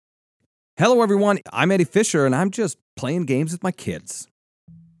Hello, everyone. I'm Eddie Fisher, and I'm just playing games with my kids.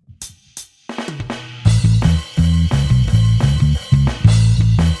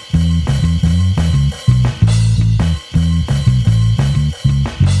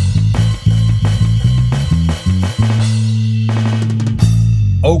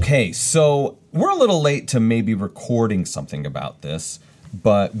 Okay, so we're a little late to maybe recording something about this,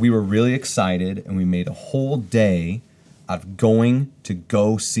 but we were really excited, and we made a whole day of going to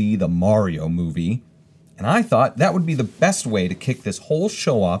go see the Mario movie. And I thought that would be the best way to kick this whole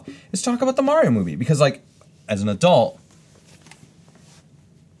show off is talk about the Mario movie. Because, like, as an adult,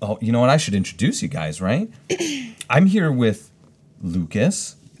 oh, you know what? I should introduce you guys, right? I'm here with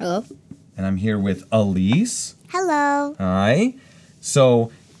Lucas. Hello. And I'm here with Elise. Hello. Hi.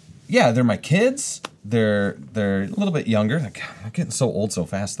 So, yeah, they're my kids. They're a little bit younger. Like, I'm getting so old so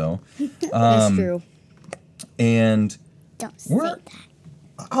fast, though. That's true. And Don't say that.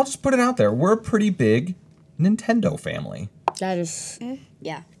 I'll just put it out there. We're a pretty big Nintendo family. That is,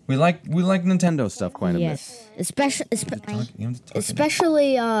 yeah. We like Nintendo stuff quite a bit. Yes. Especially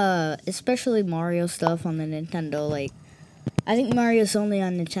Mario stuff on the Nintendo. Like, I think Mario's only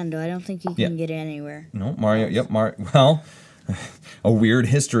on Nintendo. I don't think you can get it anywhere. No, Mario. Yep, Mario. Well, a weird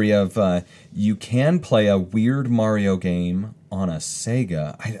history of you can play a weird Mario game on a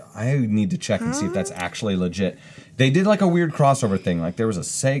Sega. I need to check and see if that's actually legit. They did like a weird crossover thing. Like there was a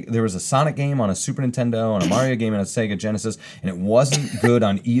Sonic game on a Super Nintendo and a Mario game on a Sega Genesis, and it wasn't good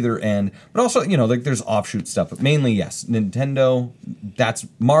on either end. But also, you know, like there's offshoot stuff. But mainly, yes, Nintendo. That's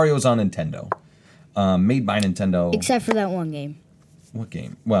Mario's on Nintendo, made by Nintendo. Except for that one game. What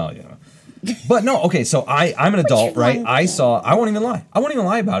game? Well, you know. But no, okay, so I'm an adult, right? I won't even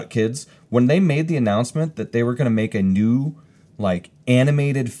lie about it, kids. When they made the announcement that they were going to make a new, like,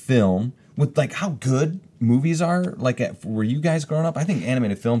 animated film with, like, how good movies are, like, were you guys growing up? I think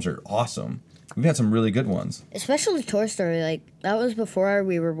animated films are awesome. We've had some really good ones. Especially Toy Story, like, that was before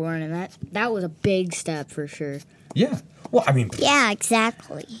we were born, and that was a big step for sure. Yeah. Well, I mean... Yeah,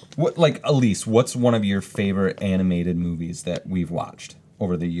 exactly. What, like, Elise, what's one of your favorite animated movies that we've watched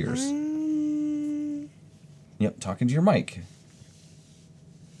over the years? Yep, talking to your mic.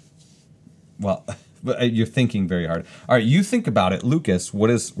 Well, but you're thinking very hard. All right, you think about it. Lucas, what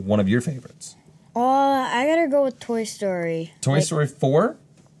is one of your favorites? I gotta go with Toy Story. Toy Story 4?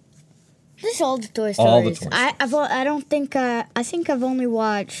 Just all the Toy Stories. All the Toy Stories. I think I've only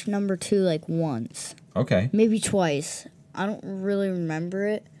watched number 2 like once. Okay. Maybe twice. I don't really remember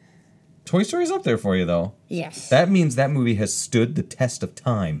it. Toy Story's up there for you, though. Yes. That means that movie has stood the test of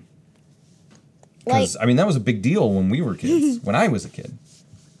time. Because, I mean, that was a big deal when we were kids, when I was a kid.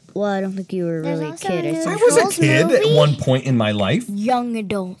 Well, I don't think you were really a kid. I was a kid at one point in my life. Young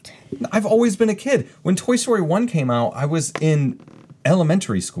adult. I've always been a kid. When Toy Story 1 came out, I was in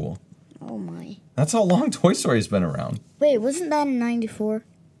elementary school. Oh, my. That's how long Toy Story's been around. Wait, wasn't that in 94?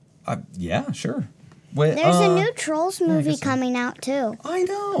 Yeah, sure. Wait, There's a new Trolls movie coming out, too. I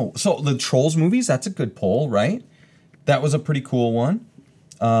know. So the Trolls movies, that's a good poll, right? That was a pretty cool one.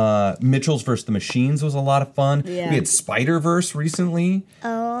 Mitchell's vs. the Machines was a lot of fun. Yeah. We had Spider-Verse recently.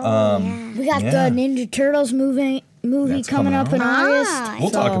 Oh, yeah. We got the Ninja Turtles movie That's coming up in August.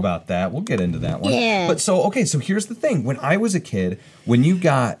 We'll talk about that. We'll get into that one. Yeah. But so here's the thing. When I was a kid, when you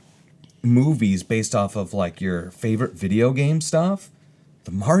got movies based off of like your favorite video game stuff,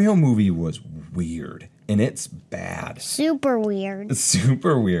 the Mario movie was weird. And it's bad. Super weird. It's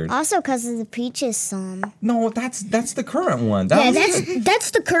super weird. Also because of the Peaches song. No, that's the current one.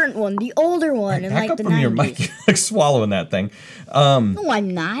 That's the current one, the older one, in back like up the from 90s. your mic, like swallowing that thing. No,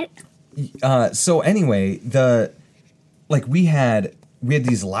 I'm not. So anyway, we had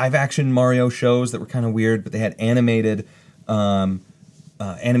these live action Mario shows that were kind of weird, but they had animated cartoons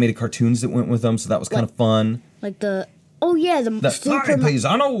that went with them, so that was kind of fun. Like the Super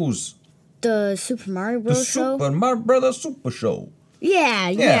Paisanos. The Super Mario Bros. show? Super Mario Brothers Super Show.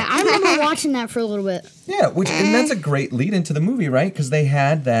 Yeah. I remember watching that for a little bit. Yeah, and that's a great lead into the movie, right? Because they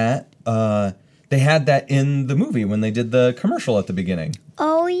had that in the movie when they did the commercial at the beginning.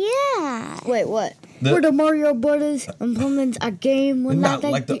 Oh, yeah. Wait, what? We're the Mario Brothers, and implement a game. We're not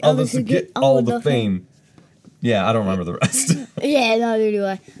like the others who get all the fame. Yeah, I don't remember the rest. Yeah, neither do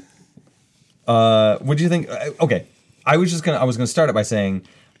I. What do you think? Okay, I was gonna start it by saying,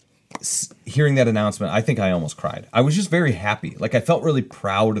 hearing that announcement, I think I almost cried. I was just very happy. Like, I felt really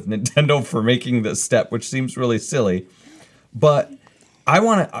proud of Nintendo for making this step, which seems really silly. But I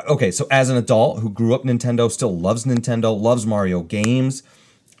want to... Okay, so as an adult who grew up Nintendo, still loves Nintendo, loves Mario games,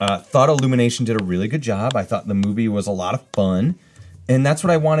 thought Illumination did a really good job. I thought the movie was a lot of fun. And that's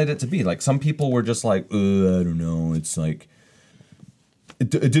what I wanted it to be. Like, some people were just like, I don't know, it's like... it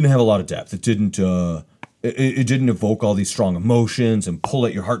didn't have a lot of depth. It didn't. It didn't evoke all these strong emotions and pull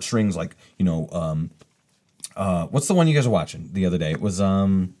at your heartstrings like what's the one you guys were watching the other day? It was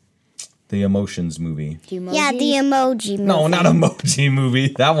the Emotions movie. Yeah, the Emoji movie. No, not Emoji movie.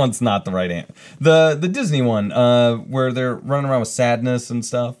 That one's not the right answer. The Disney one, where they're running around with sadness and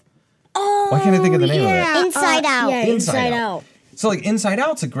stuff. Oh, why can't I think of the name of it? Inside Out. Yeah, Inside Out. So like Inside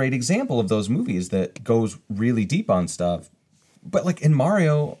Out's a great example of those movies that goes really deep on stuff. But like in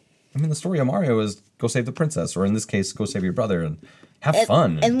Mario, I mean the story of Mario is go save the princess, or in this case, go save your brother and have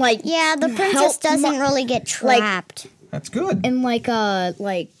fun. And like Yeah, the princess doesn't really get trapped. That's good. and like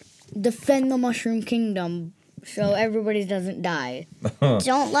defend the Mushroom Kingdom so everybody doesn't die.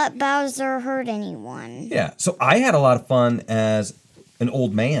 Don't let Bowser hurt anyone. Yeah. So I had a lot of fun as an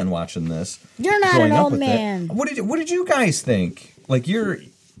old man watching this. You're not growing an up old with it. man. What did you guys think? Like you're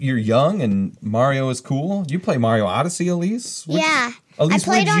young and Mario is cool. You play Mario Odyssey, Elise? Yeah. Elise, I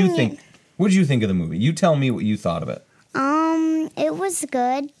played what did you on think? What did you think of the movie? You tell me what you thought of it. It was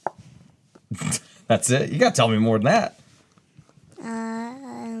good. That's it. You got to tell me more than that.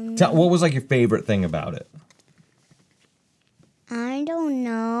 What was like your favorite thing about it? I don't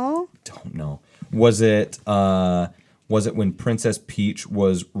know. Don't know. Was it when Princess Peach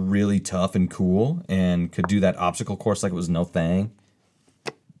was really tough and cool and could do that obstacle course like it was no thing?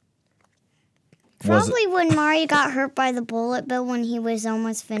 Probably when Mario got hurt by the bullet bill when he was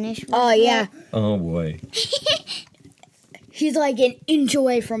almost finished with Oh yeah, Oh boy. he's like an inch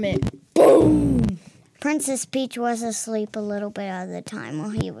away from it. Princess Peach was asleep a little bit of the time while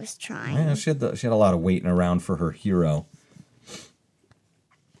he was trying. Yeah, she had a lot of waiting around for her hero.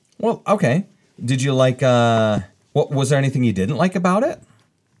 Well, okay. Did you like what was there anything you didn't like about it?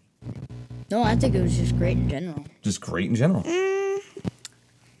 No, I think it was just great in general. Just great in general.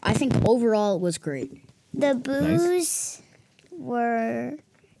 I think overall it was great. The boos were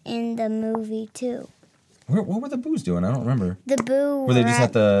in the movie too. What were the boos doing? I don't remember. The boo Were they just at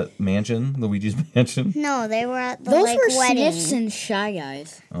at the mansion, Luigi's mansion? No, they were at the Those like were wedding. Sniffs and Shy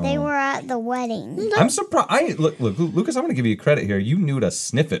Guys. They were at the wedding. I'm surprised. Look, Lucas, I'm going to give you credit here. You knew what a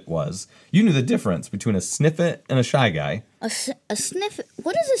sniffet was. You knew the difference between a sniffet and a shy guy. A sniffet.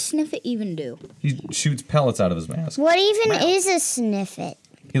 What does a sniffet even do? He shoots pellets out of his mask. What even is a sniffet?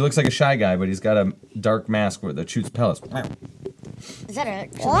 He looks like a shy guy, but he's got a dark mask that shoots pellets. Is that a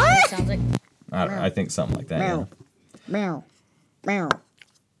What? Sounds like I think something like that. meow, meow, meow,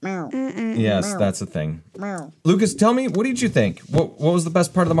 meow, Yeah. Yes, that's the thing. meow. Lucas, tell me, what did you think? What was the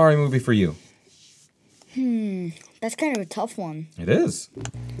best part of the Mario movie for you? That's kind of a tough one. It is.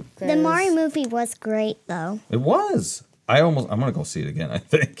 The Mario movie was great though. It was. I'm gonna go see it again. I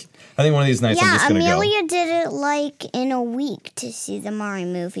think one of these nights I'm Yeah, just gonna go. Amelia did it like in a week to see the Mario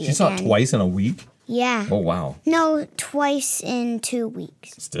movie. She saw it again. twice in a week. Yeah. Oh wow. No, twice in 2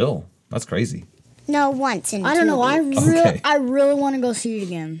 weeks. Still, that's crazy. No, once in 2 I don't know. weeks. Okay. I really want to go see it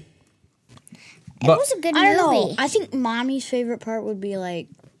again. It But was a good I don't know. movie. I think Mommy's favorite part would be like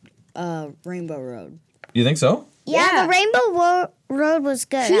Rainbow Road. you think so? Yeah, Yeah. the Rainbow Road was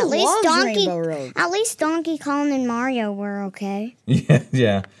good. She at least loves Rainbow Road. At least Donkey Kong and Mario were okay.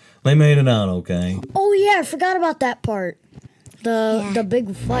 Yeah. They made it out okay. Oh yeah, I forgot about that part. Yeah. The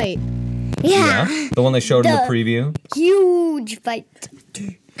big fight. Yeah. The one they showed in the preview. Huge fight.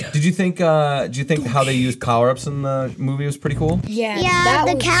 Did you think how they used power-ups in the movie was pretty cool? Yeah. Yeah, that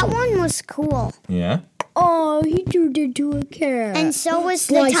the was cat cool. one was cool. Yeah. Oh, he turned into a cat. And so was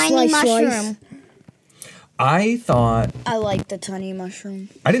Slice, the tiny slice, slice. mushroom. I thought I like the tiny mushroom.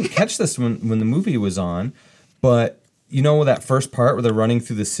 I didn't catch this when the movie was on, but you know that first part where they're running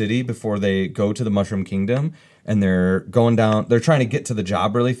through the city before they go to the Mushroom Kingdom and they're going down, they're trying to get to the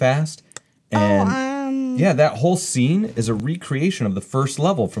job really fast. And yeah, that whole scene is a recreation of the first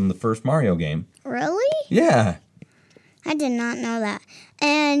level from the first Mario game. Really? Yeah. I did not know that.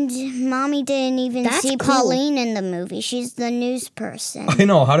 And Mommy didn't even That's see cool. Pauline in the movie. She's the news person. I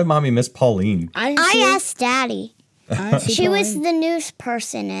know. How did Mommy miss Pauline? I I asked Daddy. asked. She was the news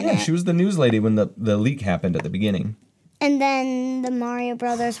person in Yeah, it. she was the news lady when the leak happened at the beginning. And then the Mario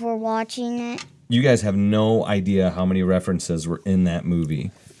Brothers were watching it. You guys have no idea how many references were in that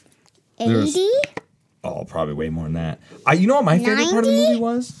movie. There's- 80? Oh, probably way more than that. You know what my favorite part of the 90? movie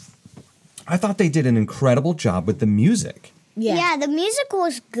was? I thought they did an incredible job with the music. Yeah. The music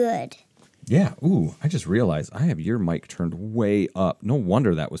was good. Yeah. Ooh, I just realized I have your mic turned way up. No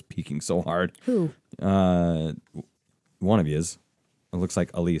wonder that was peaking so hard. Who? One of you is. It looks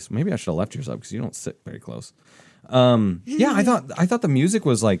like Elise. Maybe I should have left yours up because you don't sit very close. Yeah, I thought the music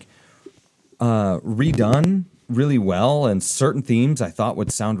was like redone really well, and certain themes I thought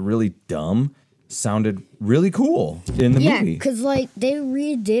would sound really dumb sounded really cool in the Yeah, movie. because like they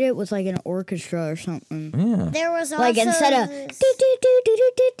redid it with like an orchestra or something. Yeah. There was also Like instead of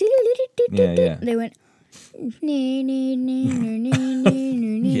Yeah. they went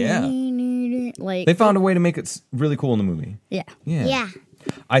Yeah. like They found a way to make it really cool in the movie. yeah. yeah.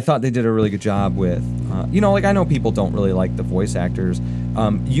 I thought they did a really good job with, like I know people don't really like the voice actors.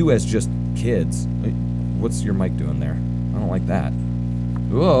 You as just kids, what's your mic doing there? I don't like that.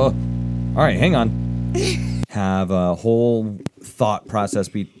 Whoa. All right, hang on. Have a whole thought process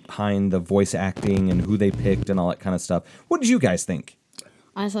behind the voice acting and who they picked and all that kind of stuff. What did you guys think?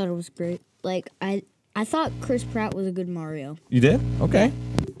 I thought it was great. Like I thought Chris Pratt was a good Mario. You did? Okay.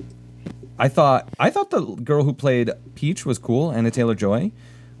 I thought the girl who played Peach was cool, Anna Taylor-Joy.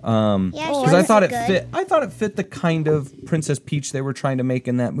 Yeah, Because I thought it fit. I thought it fit the kind of Princess Peach they were trying to make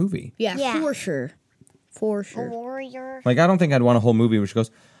in that movie. Yeah, for sure. For A sure. warrior. Like I don't think I'd want a whole movie where she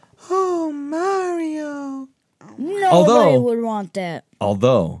goes, "Oh Mario." Nobody would want that.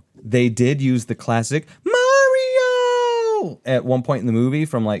 Although they did use the classic Mario at one point in the movie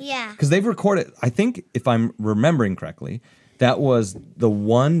from Yeah. because they've recorded. I think if I'm remembering correctly, that was the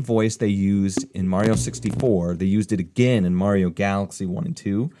one voice they used in Mario 64. They used it again in Mario Galaxy 1 and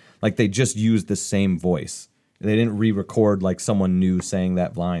 2. Like they just used the same voice. They didn't re-record like someone new saying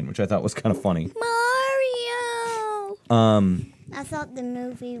that line, which I thought was kind of funny. Mario. I thought the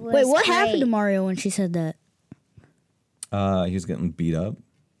movie was. Wait, what great. happened to Mario when she said that? He was getting beat up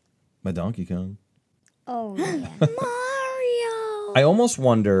by Donkey Kong. Oh yeah. Mario. I almost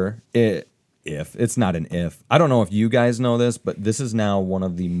wonder if it's not an if. I don't know if you guys know this, but this is now one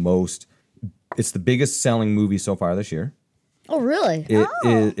of the most. It's the biggest selling movie so far this year. Oh, really?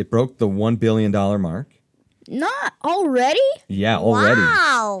 It broke the $1 billion mark. Not already? Yeah, already.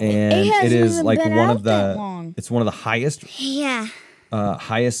 Wow. And It hasn't it is even like been one out of that the. long. It's one of the highest Yeah.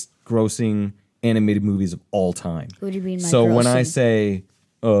 grossing animated movies of all time. What do you mean by So when I grossing? say,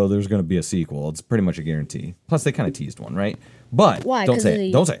 oh, there's going to be a sequel, it's pretty much a guarantee. Plus, they kind of teased one, right? But Why? don't 'Cause say of it.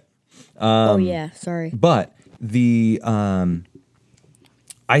 the- Don't say it. Oh, yeah. Sorry. But the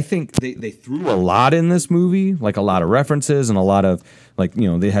I think they threw a lot in this movie, like a lot of references and a lot of like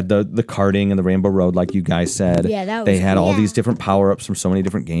they had the karting and the Rainbow Road, like you guys said. Yeah, that was they had cool. all Yeah. these different power ups from so many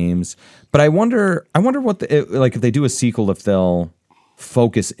different games. But I wonder what like if they do a sequel, if they'll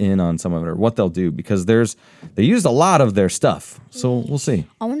focus in on some of it or what they'll do because they used a lot of their stuff. So we'll see.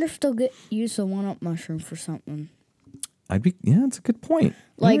 I wonder if they'll use the one-up mushroom for something. It's a good point.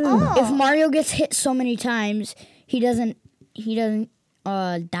 Like, if Mario gets hit so many times, he doesn't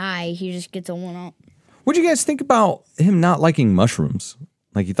die. He just gets a one-up. What'd you guys think about him not liking mushrooms?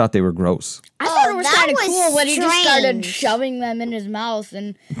 Like he thought they were gross. I thought it was that kind of was cool when he just started strange. shoving them in his mouth,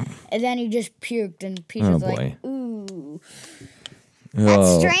 and then he just puked, and Peach Oh was boy. like, ooh. That's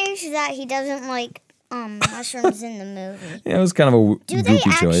Oh. strange that he doesn't like mushrooms in the movie. Yeah, it was kind of a Do they goofy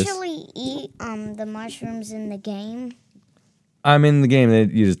choice. actually eat the mushrooms in the game? I'm in the game.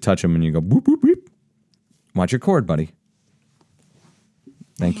 You just touch them and you go boop boop boop. Watch your cord, buddy.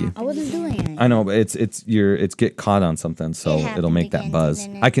 Thank you. I wasn't doing anything. I know, but it's get caught on something, so It it'll make that happened buzz.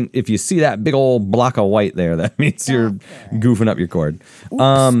 again, didn't it? If you see that big old block of white there, that means you're goofing up your cord.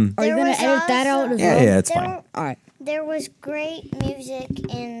 Are you There going was to edit that also- out as Yeah, well? yeah, it's There fine. were- All right. There was great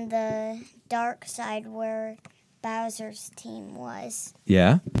music in the dark side where Bowser's team was.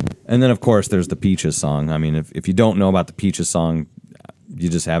 Yeah, and then of course there's the Peaches song. I mean, if you don't know about the Peaches song, you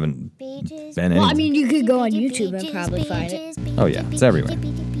just haven't Beaches, been Well, I anywhere. mean, you could go on beaches, YouTube and beaches, probably find it. beaches, Oh, yeah, it's everywhere.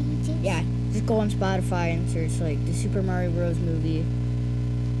 beaches, beaches. Yeah, just go on Spotify and search, like, the Super Mario Bros. Movie.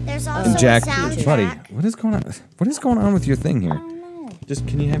 There's also Jack, a soundtrack. buddy, what is going on? What is going on with your thing here? I don't know. Just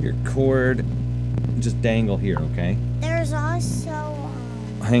can you have your cord just dangle here, okay? There's also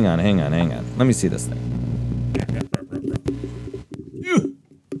Hang on. Let me see this thing.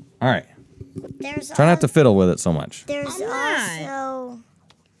 All right. there's Try not to fiddle with it so much. There's I'm also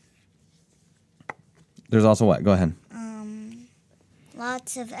There's also what? Go ahead.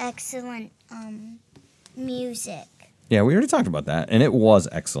 lots of excellent music. Yeah, we already talked about that, and it was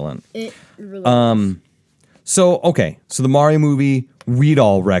excellent. It really So the Mario movie, we'd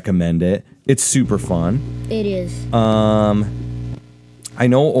all recommend it. It's super fun. It is. I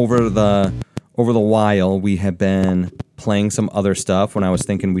know over the while we have been playing some other stuff. When I was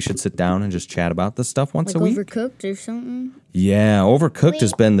thinking we should sit down and just chat about this stuff once Like a week. Overcooked or something? Yeah, Overcooked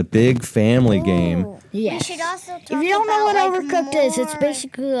has been the big family game. Ooh. Yes. We should also talk If you don't know what about, like, Overcooked is, it's more-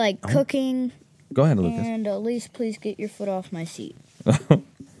 basically like cooking. Go ahead, Lucas. And Elise, please get your foot off my seat.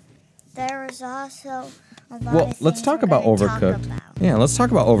 There is also a lot Well, of let's things talk we're about gonna talk Overcooked. about. Yeah, let's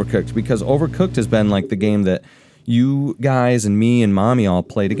talk about Overcooked because Overcooked has been like the game that you guys and me and Mommy all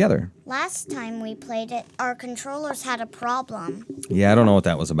play together. Last time we played it, our controllers had a problem. Yeah, I don't know what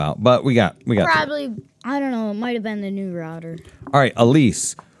that was about, but we got to it. Probably, I don't know. It might have been the new router. All right,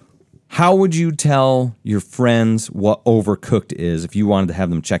 Elise, how would you tell your friends what Overcooked is if you wanted to have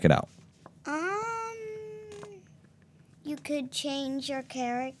them check it out? You could change your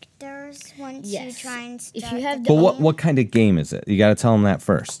characters once Yes. you try and start If you have the But game. what kind of game is it? You got to tell them that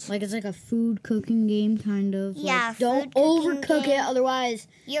first. Like it's like a food cooking game, kind of. Yeah, Like, don't food cooking overcook game. it, otherwise.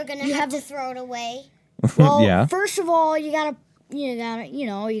 You're gonna You have have to a- throw it away. Well, Yeah. first of all, you gotta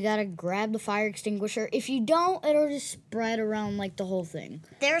grab the fire extinguisher. If you don't, it'll just spread around like the whole thing.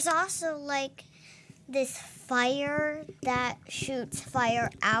 There's also like this fire that shoots fire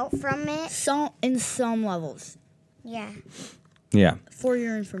out from it. In some levels, Yeah. Yeah. for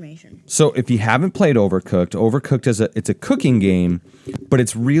your information. So if you haven't played Overcooked it's a cooking game, but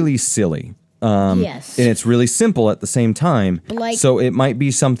it's really silly. Yes. And it's really simple at the same time. Like- so it might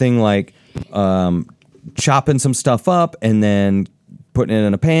be something like chopping some stuff up and then putting it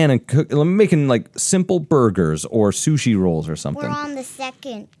in a pan and making like simple burgers or sushi rolls or something. We're on the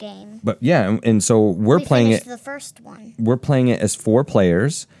second game. But yeah, and so we're We playing finished it. the first one. We're playing it as 4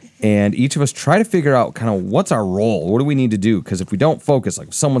 players, and each of us try to figure out kind of what's our role. What do we need to do? Because if we don't focus, like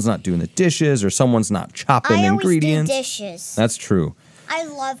if someone's not doing the dishes or someone's not chopping I always ingredients, do dishes. that's true. I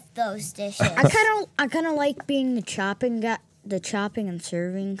love those dishes. I kind of like being the chopping and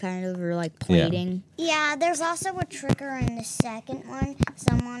serving kind of, or like plating. Yeah, there's also a trigger in the second one.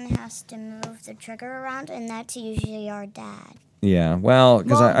 Someone has to move the trigger around, and that's usually our dad. Yeah, well,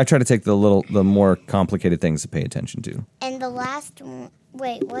 because I try to take the more complicated things to pay attention to. And the last one,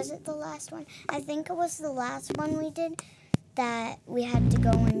 wait, was it the last one? I think it was the last one we did that we had to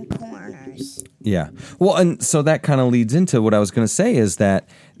go in corners. Yeah. Well, and so that kind of leads into what I was going to say is that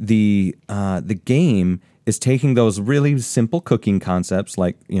the game is taking those really simple cooking concepts,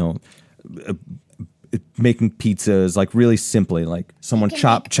 like making pizzas, like really simply, like someone can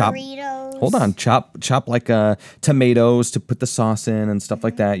chop. burritos. Hold on, chop like tomatoes to put the sauce in and stuff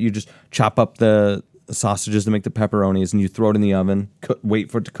like that. You just chop up the sausages to make the pepperonis, and you throw it in the oven, wait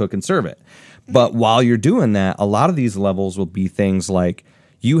for it to cook, and serve it. But while you're doing that, a lot of these levels will be things like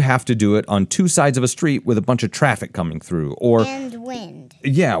you have to do it on 2 sides of a street with a bunch of traffic coming through, or And wind.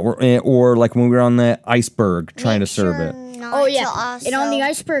 yeah, or like when we were on the iceberg trying to Make serve sure it. not Oh yeah, to also, and on the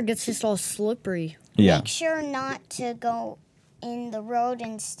iceberg, it's just all slippery. Yeah, Make sure not to go in the road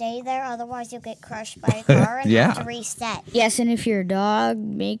and stay there, otherwise you'll get crushed by a car and Yeah. have to reset. Yes, and if you're a dog,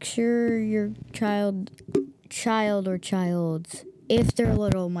 make sure your child or childs, if they're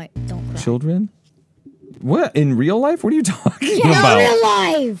little, don't cry. children. What in real life? What are you talking Yeah, about? in real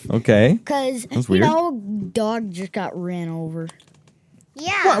life. Okay. Because, That's weird. dog just got ran over.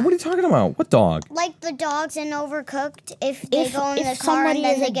 Yeah. What are you talking about? What dog? Like the dogs in Overcooked, if they If- go in if the car and somebody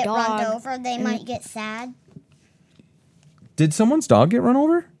then is they a get run dog over, they might get sad. Did someone's dog get run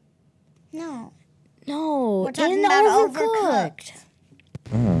over? No. No, We're talking in about Overcooked.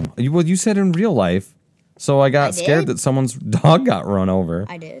 Well, you said in real life, so I got I scared did? that someone's dog got run over.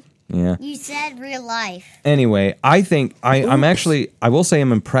 I did. Yeah. You said real life. Anyway, I think I'm actually, I will say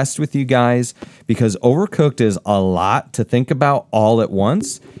I'm impressed with you guys because Overcooked is a lot to think about all at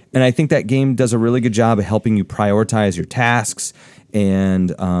once. And I think that game does a really good job of helping you prioritize your tasks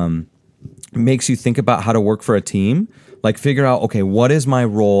and makes you think about how to work for a team. Like figure out, okay, what is my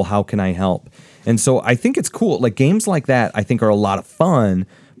role? How can I help? And so I think it's cool. Like games like that, I think are a lot of fun,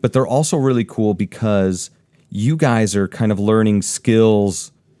 but they're also really cool because you guys are kind of learning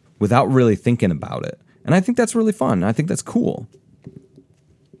skills without really thinking about it. And I think that's really fun. I think that's cool.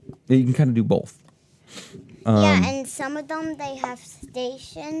 You can kind of do both. Yeah, and some of them, they have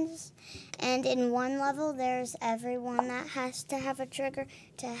stations. And in one level, there's everyone that has to have a trigger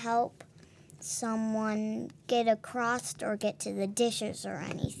to help someone get across or get to the dishes or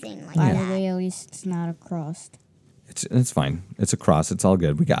anything like By that. the way, at least it's not a crust. It's fine. It's a cross. It's all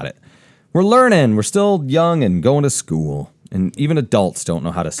good. We got it. We're learning. We're still young and going to school. And even adults don't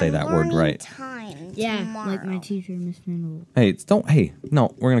know how to say that word Learning right. Time Yeah, tomorrow. like my teacher, Miss Randall. Hey,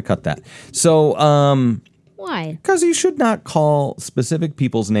 no, we're going to cut that. So, Why? because you should not call specific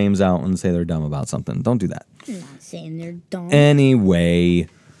people's names out and say they're dumb about something. Don't do that. I'm not saying they're dumb. Anyway,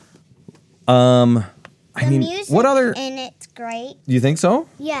 I The mean, music what other? in it's great. You think so?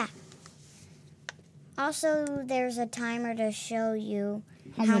 Yeah. Also, there's a timer to show you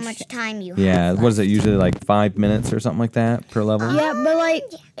how much much time you Yeah. have. What is it? Usually like 5 minutes or something like that per level. Yeah, but like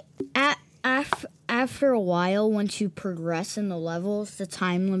after a while, once you progress in the levels, the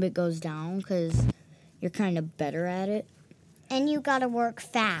time limit goes down because you're kind of better at it. And you gotta work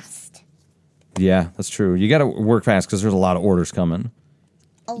fast. Yeah, that's true. You got to work fast because there's a lot of orders coming.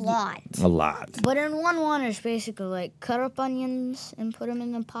 A lot. A lot. But in 1-1, it's basically like cut up onions and put them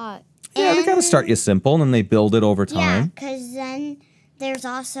in the pot. Yeah, they got to start you simple, and then they build it over Yeah, time. because then there's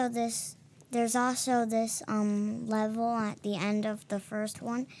also this level at the end of the first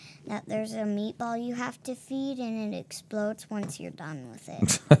one that there's a meatball you have to feed, and it explodes once you're done with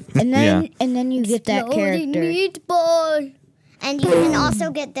it. And then you get that character. Meatball. And you can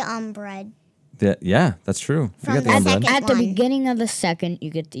also get the bread. Yeah, that's true. From You got the the unbread. second- At the one. beginning of the second,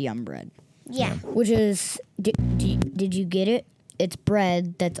 you get the bread, Yeah. which is did you get it? It's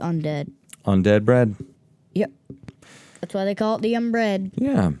bread that's undead. Undead bread. Yep, that's why they call it the bread.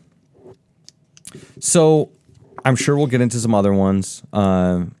 Yeah. So, I'm sure we'll get into some other ones.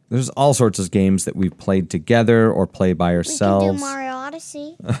 There's all sorts of games that we've played together or play by We can ourselves. do Mario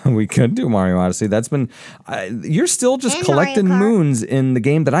Odyssey. We could do Mario Odyssey. That's been. You're still just And collecting Mario Kart. moons in the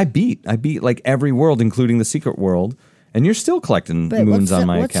game that I beat. I beat like every world, including the secret world, and you're still collecting moons on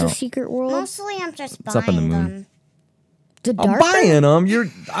my what's account. the secret world? Mostly I'm just It's up in the buying moon. them. The I'm dark buying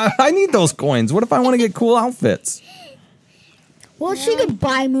them. I need those coins. What if I want to get cool outfits? Well, she could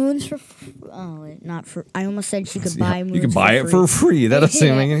buy moons for. Oh, wait, not for. I almost said she could buy moons. You can buy it for free. That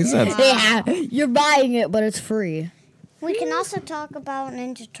doesn't make any sense. Yeah, you're buying it, but it's free. We can also talk about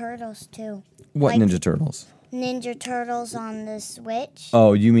Ninja Turtles too. What Like- Ninja Turtles? Ninja Turtles on the Switch.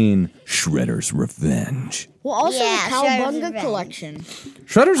 Oh, you mean Shredder's Revenge? Well, also Yeah, the Shredder's Cowabunga Revenge. collection.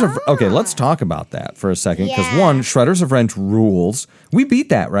 Shredder's of Okay, let's talk about that for a second. Because Yeah. one, Shredder's Revenge rules. We beat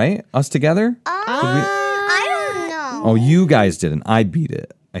that, right? Us together? I don't know. Oh, you guys didn't. I beat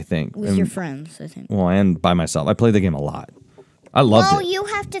it, I think. With And- your friends, I think. Well, and by myself. I played the game a lot. I loved Well, it. you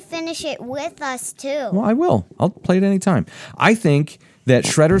have to finish it with us too. Well, I will. I'll play it anytime. I think that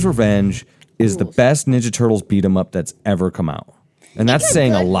Shredder's Revenge is the best Ninja Turtles beat 'em up that's ever come out. And that's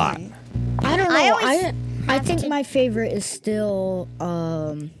saying a good lot. one. I don't know. I always I have think to- my favorite is still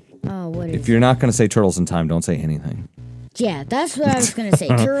what is If you're not going to say Turtles in Time, don't say anything. Yeah, that's what I was gonna say.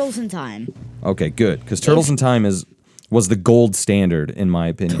 Turtles in Time. Okay, good. Because Turtles in Time was the gold standard, in my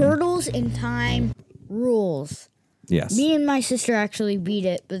opinion. Turtles in Time rules. Yes. Me and my sister actually beat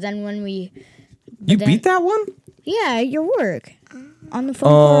it, but then when we You then- beat that one? yeah, at your work on the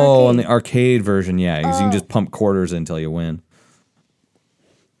phone. Oh, on the arcade version, yeah. 'Cause you can just pump quarters until you win.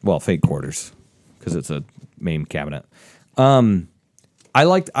 Well, fake quarters, because it's a main cabinet.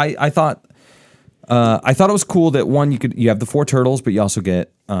 I thought it was cool that one you have the 4 turtles, but you also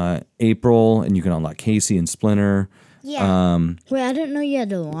get April, and you can unlock Casey and Splinter. Yeah. Wait, I didn't know you had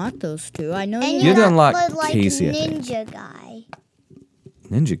to unlock those two. I know and you. You had to got unlock the, like, Casey, I think. Ninja guy.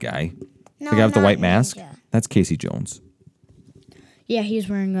 Ninja guy, No, the guy with the not white mask. Ninja. That's Casey Jones. Yeah, he's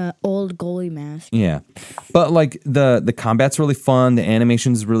wearing an old goalie mask. Yeah, but like the combat's really fun. The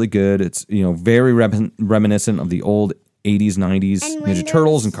animation's really good. It's very reminiscent of the old 80s, 90s And when Ninja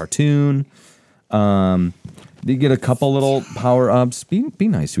Turtles and there's- cartoon. You get a couple little power ups. Be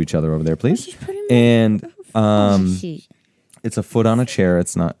nice to each other over there, please. she's putting my- And She- it's a foot on a chair.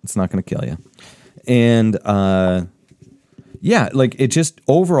 It's not going to kill you. And yeah, like it just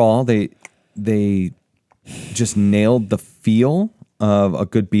overall they just nailed the feel of a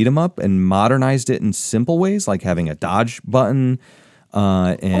good beat 'em up and modernized it in simple ways, like having a dodge button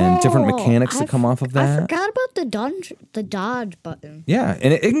and different Oh, mechanics that come off of I that. forgot about the dodge button. Yeah,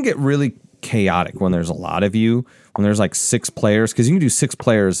 and it can get really chaotic when there's a lot of you. When there's like 6 players, because you can do 6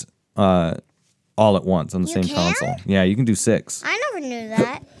 players all at once on the same can? console. Yeah, you can do 6. I never knew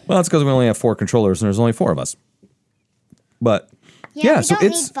that. Well, that's because we only have 4 controllers and there's only 4 of us. But yeah, we so don't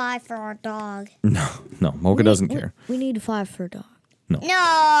it's need 5 for our dog. no, Mocha doesn't care. We need 5 for a dog. No.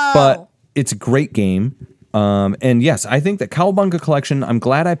 But it's a great game. And yes, I think that Cowabunga Collection, I'm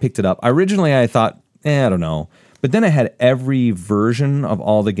glad I picked it up. Originally, I thought, I don't know. But then I had every version of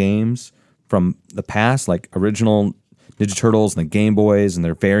all the games from the past, like original Ninja Turtles and the Game Boys and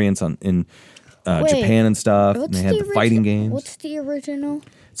their variants in Japan and stuff. And they had the fighting games. What's the original?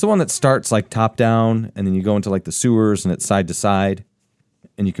 It's the one that starts like top down, and then you go into like the sewers, and it's side to side,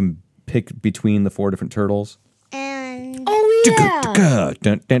 and you can pick between the 4 different turtles. And Oh yeah.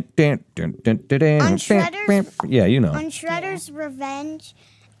 Shredder's- Yeah, you know. on Shredder's Revenge,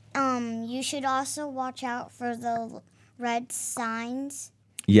 you should also watch out for the red signs.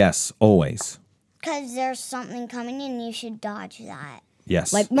 Yes, always. Because there's something coming and you should dodge that.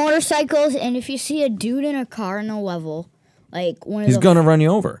 Yes. Like motorcycles, and if you see a dude in a car in a level, like one of He's the gonna run you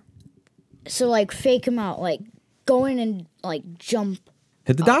over. so like fake him out, like go in and like jump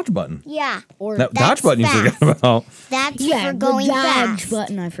Hit the dodge button. Yeah. or That That's dodge button you fast. forgot about. That's yeah, for going the dodge fast.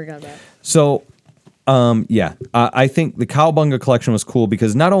 button. I forgot that. So, yeah, I think the Cowabunga Collection was cool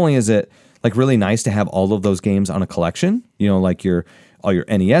because not only is it like really nice to have all of those games on a collection. You know, like all your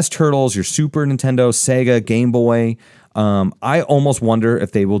NES Turtles, your Super Nintendo, Sega, Game Boy. I almost wonder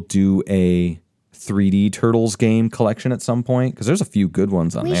if they will do a 3D Turtles game collection at some point, because there's a few good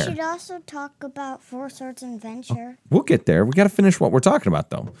ones on there. We should also talk about Four Swords Adventure. We'll get there. We got to finish what we're talking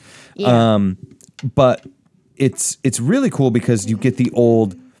about, though. Yeah. But it's really cool because you get the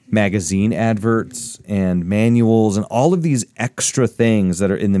old magazine adverts and manuals and all of these extra things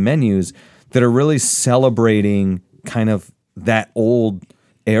that are in the menus that are really celebrating kind of that old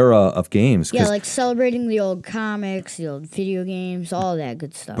era of games. Yeah, like celebrating the old comics, the old video games, all that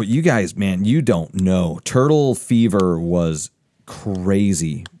good stuff. But you guys, man, you don't know. Turtle Fever was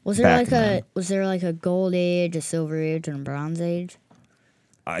crazy. Was there like a gold age, a silver age, and a bronze age?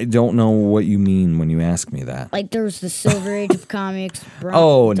 I don't know what you mean when you ask me that. Like there was the silver age of comics.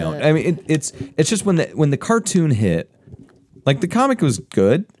 Oh no! I mean, it's just when the cartoon hit, like the comic was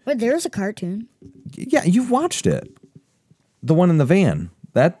good. But there was a cartoon. Yeah, you've watched it. The one in the van.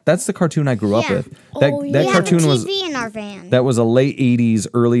 That's the cartoon I grew up with. That cartoon was TV in our van. That was a late 80s,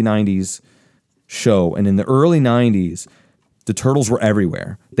 early 90s show. And in the early 90s, the Turtles were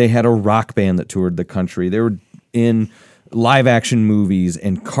everywhere. They had a rock band that toured the country. They were in live action movies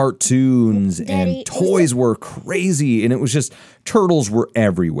and cartoons, and toys were crazy. And it was just, Turtles were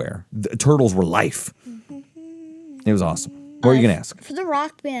everywhere. The Turtles were life. It was awesome. What were you going to ask? For the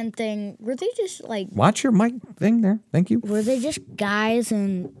rock band thing, were they just like... Watch your mic thing there. Thank you. Were they just guys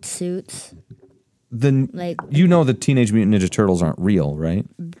in suits? You know the Teenage Mutant Ninja Turtles aren't real, right?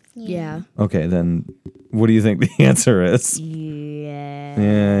 Yeah. Okay, then what do you think the answer is? Yeah.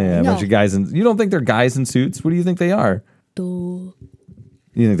 Yeah. A No. bunch of guys in... You don't think they're guys in suits? What do you think they are? You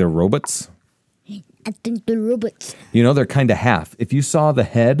think they're robots? I think they're robots. You know, they're kind of half. If you saw the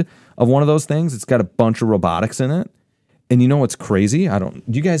head of one of those things, it's got a bunch of robotics in it. And you know what's crazy? Do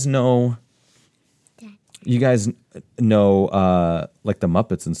you guys know... You guys know, like the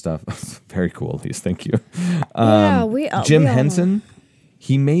Muppets and stuff. Very cool, Elise. Thank you. Jim Henson,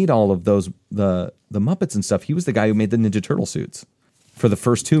 he made all of those, the Muppets and stuff. He was the guy who made the Ninja Turtle suits for the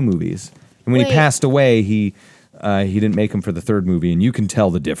first two movies. And when he passed away, he didn't make them for the third movie. And you can tell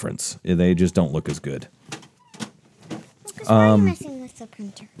the difference. They just don't look as good. Why are you messing with the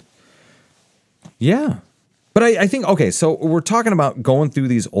printer? Yeah. But I think, okay, so we're talking about going through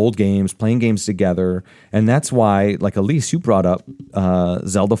these old games, playing games together, and that's why, like Elise, you brought up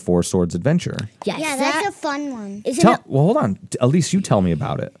Zelda 4 Swords Adventure. Yes, Yeah, that's a fun one. Well, hold on. Elise, you tell me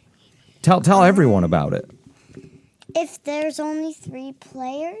about it. Tell everyone about it. If there's only 3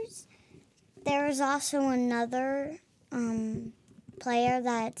 players, there is also another player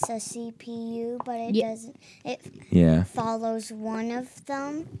that's a CPU, but it doesn't. It follows one of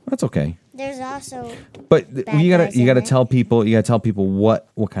them. That's okay. There's also. But you gotta tell people what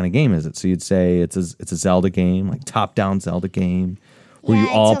kind of game is it. So you'd say it's a Zelda game, like top down Zelda game, where you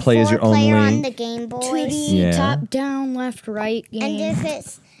all play as your own Link. On the Game Boy. 2D, top down, left, right game.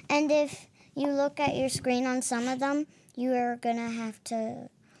 And if you look at your screen on some of them, you are gonna have to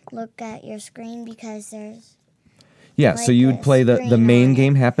look at your screen because there's. Yeah, so you would play the main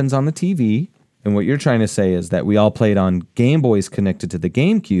game happens on the TV, and what you're trying to say is that we all played on Game Boys connected to the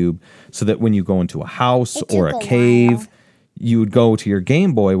GameCube, so that when you go into a house or a cave, you would go to your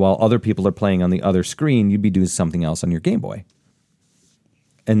Game Boy while other people are playing on the other screen. You'd be doing something else on your Game Boy.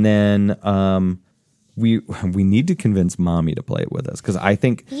 And then we need to convince Mommy to play it with us, because I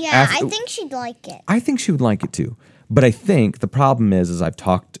think... Yeah, I think she'd like it. I think she would like it too. But I think the problem is I've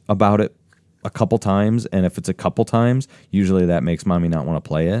talked about it a couple times, and if it's a couple times, usually that makes Mommy not want to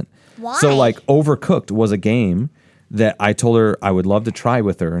play it. Why? So like Overcooked was a game that I told her I would love to try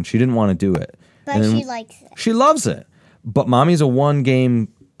with her, and she didn't want to do it. But she likes it. She loves it. But Mommy's a one game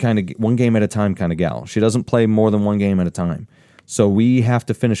at a time kind of gal. She doesn't play more than one game at a time. So we have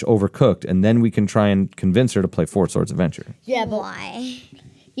to finish Overcooked, and then we can try and convince her to play Four Swords Adventure. Yeah, but why?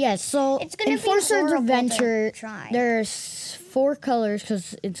 Yeah, so It's gonna in be Four Swords horrible to Adventure, try. there's 4 colors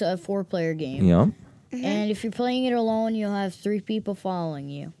because it's a 4-player game. Yeah. And if you're playing it alone, you'll have 3 people following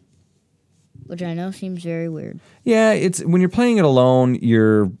you, which I know seems very weird. Yeah, it's when you're playing it alone,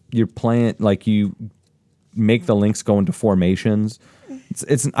 you're playing like you make the links go into formations.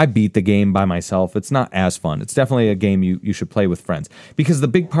 I beat the game by myself. It's not as fun. It's definitely a game you should play with friends, because the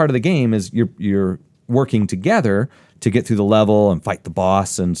big part of the game is you're working together to get through the level and fight the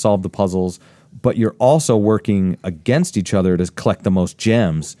boss and solve the puzzles, but you're also working against each other to collect the most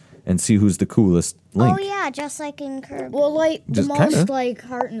gems and see who's the coolest Link. Oh yeah, just like in Kirby. Well, like Just the kinda. most like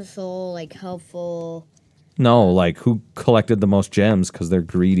heart and soul, like helpful. No, like who collected the most gems because they're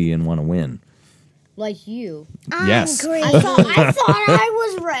greedy and want to win. like you. Yes. Green. I thought I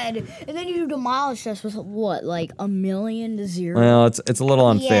was red, and then you demolished us with what, like 1,000,000 to 0. Well, it's a little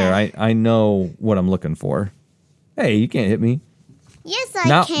unfair. Yeah. I know what I'm looking for. Hey, you can't hit me. Yes, I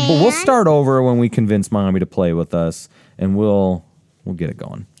Now, can. but we'll start over when we convince Mommy to play with us, and we'll get it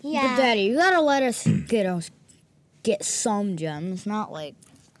going. Yeah. But Daddy, you gotta let us get some gems, not like.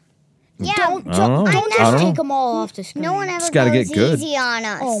 Yeah. Don't I don't know. just I don't take know. them all off the screen. No one ever Just gotta goes get good. easy on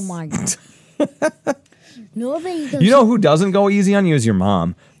us. Oh my god. Nobody goes. You know who doesn't go easy on you is your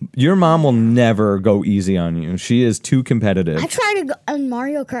mom. Your mom will never go easy on you. She is too competitive. I try to go on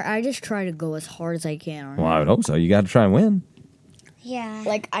Mario Kart. I just try to go as hard as I can. On Well, I would hope so. You got to try and win. Yeah.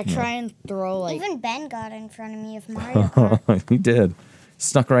 Like I try and throw like Even Ben got in front of me of Mario Kart. He did.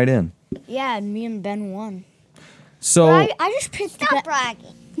 Snuck right in. yeah, and me and Ben won. So But I just picked Stop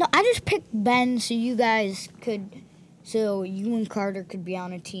bragging. No, I just picked Ben so you guys could, so you and Carter could be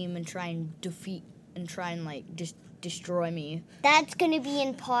on a team and try and like just destroy me. That's going to be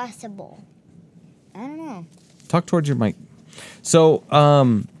impossible. I don't know. talk towards your mic. So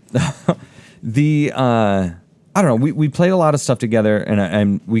I don't know. We played a lot of stuff together,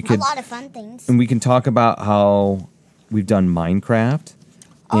 and we could A lot of fun things. and we can talk about how we've done Minecraft.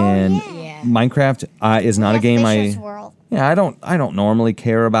 And Yeah. Minecraft is not a game Fisher's World. I don't normally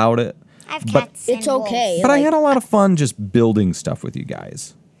care about it, I have but- cats It's and okay. wolves. but I like- had a lot of fun just building stuff with you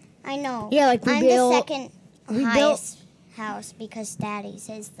guys. I know. Yeah, like we I'm built- the second we highest house because Daddy's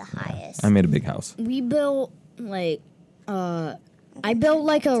is the highest. I made a big house. We built like I built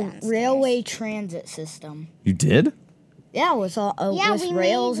like a Downstairs. railway transit system. You did? Yeah, with all Yeah, with we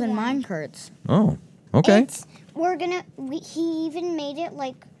rails made and one. minecarts. Oh, okay. He even made it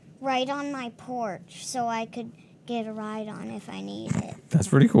like right on my porch so I could get a ride on if I need it. That's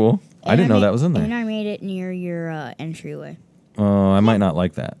pretty cool. I didn't know that was in And there. I made it near your entryway. I might not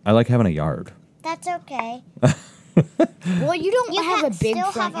like that. I like having a yard. That's okay. Well, you don't You have a can big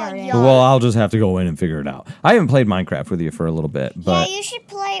still front have a yard. yard. Well, I'll just have to go in and figure it out. I haven't played Minecraft with you for a little bit, but Yeah, you should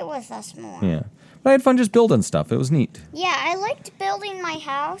play it with us more. yeah. But I had fun just building stuff. It was neat. Yeah, I liked building my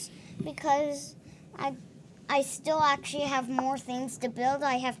house because I still actually have more things to build.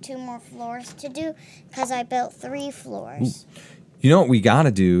 I have 2 more floors to do because I built 3 floors. You know what we got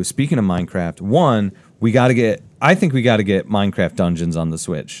to do? Speaking of Minecraft, I think we got to get Minecraft Dungeons on the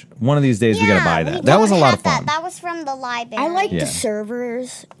Switch. One of these days we got to buy that. That was a lot of fun. That was from the library. I like Yeah. the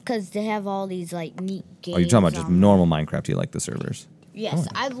servers because they have all these like neat games. Oh, you're talking about just on them. normal Minecraft. You like the servers? Yes,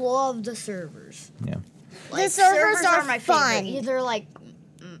 I love the servers. Yeah. The servers are my fun. favorite. Either like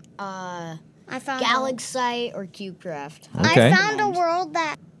I found Galaxite or CubeCraft. Okay. I found a world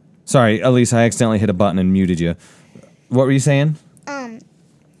that Sorry, Elise, I accidentally hit a button and muted you. What were you saying?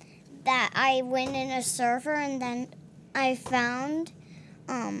 that I went in a server and then I found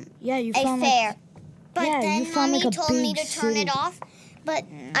Yeah, you a found fair. Like, But yeah, you then found, Mommy like, a told me big to turn city. it off. But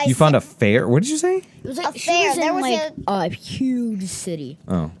You found a fair? What did you say? it was like a she fair. was in There was like a huge city.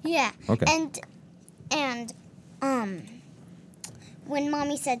 Oh, yeah. Okay. And when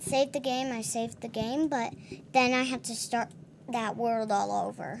Mommy said save the game, I saved the game, but then I had to start that world all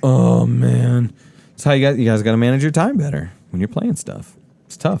over. oh man. That's how you guys got to manage your time better when you're playing stuff.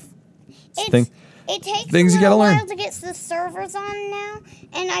 It's tough. It takes things a you gotta little while learn. to get the servers on now,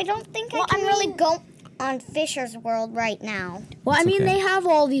 and I don't think Well, I can I really mean- go on Fisher's World right now. Well, I mean, okay. they have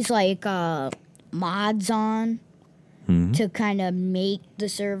all these like mods on Mm-hmm. to kind of make the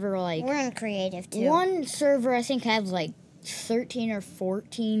server like We're in creative too. one server. I think has like 13 or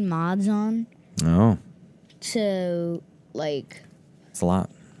 14 mods on Oh, to like it's a lot.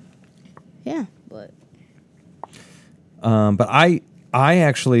 yeah, but But I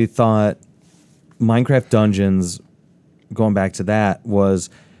actually thought Minecraft Dungeons, going back to that, was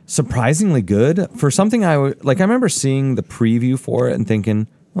surprisingly good for something I remember seeing the preview for it and thinking,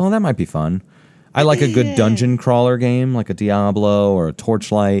 oh, that might be fun. I like a good dungeon crawler game, like a Diablo or a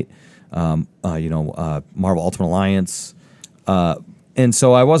Torchlight, Marvel Ultimate Alliance. And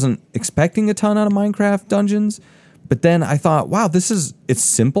so I wasn't expecting a ton out of Minecraft Dungeons, but then I thought, wow, it's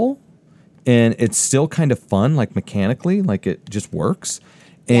simple and it's still kind of fun, like mechanically, like it just works.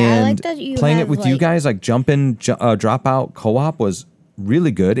 Yeah, I And like that you playing it have, with you like- guys, like jump in, drop out co-op was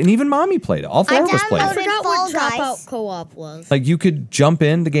really good. And even Mommy played it. All 4 of us played downloaded- I it. forgot Fall what Guys. dropout co-op was. Like you could jump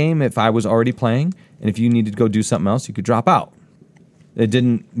in the game if I was already playing, and if you needed to go do something else, you could drop out. It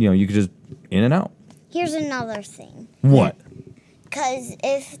didn't, you could just in and out. Here's another thing. What? Because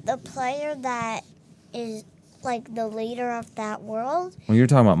if the player that is like the leader of that world, Well, you're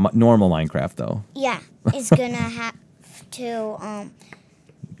talking about normal Minecraft, though. is gonna have to Yeah,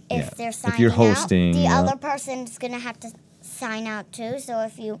 if they're if signing you're hosting, out, the yeah. other person's gonna have to sign out too. So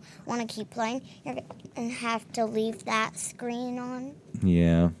if you want to keep playing, you're gonna have to leave that screen on.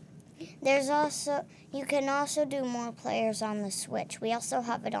 Yeah. You can also do more players on the Switch. We also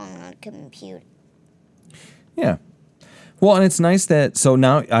have it on a computer. Yeah. Well, and it's nice that, so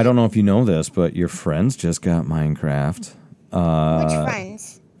now, I don't know if you know this, but your friends just got Minecraft. Which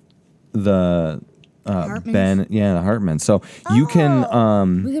friends? The Hartmans? Ben, the Hartman. So you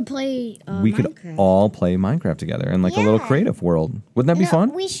can, We could play we Minecraft. could all play Minecraft together in like a little Yeah. creative world. Wouldn't that be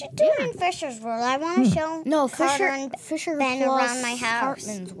fun? We should do it in Fisher's World. I want to show No, Carter and Fisher Ben plus around my house.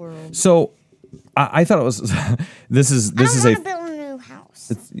 Hartman's World. So I thought it was, this is I don't a, want to build a new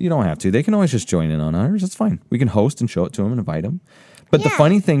house. you don't have to. They can always just join in on ours. It's fine. We can host and show it to them and invite them. But the Yeah.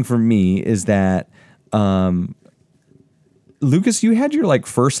 funny thing for me is that, Lucas, you had your like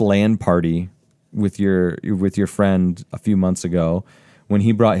first LAN party with your friend a few months ago when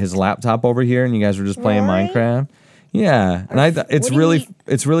he brought his laptop over here and you guys were just playing Really? Minecraft. Yeah, and it's do you really mean?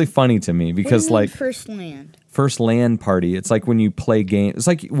 it's really funny to me because like First Land. first LAN party, it's like when you play games. It's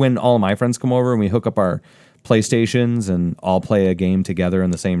like when all my friends come over and we hook up our PlayStations and all play a game together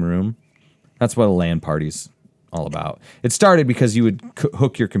in the same room. That's what a LAN party's all about. It started because you would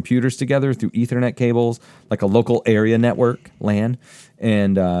hook your computers together through Ethernet cables, like a local area network LAN,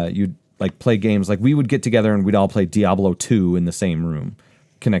 and you'd like play games. Like we would get together and we'd all play Diablo 2 in the same room,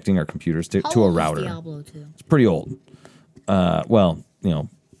 connecting our computers to a router. Diablo 2. It's pretty old. Well,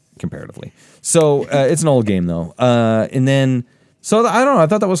 comparatively. So it's an old game though. And then, so I don't know. I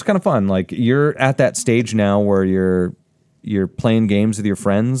thought that was kind of fun. Like you're at that stage now where you're playing games with your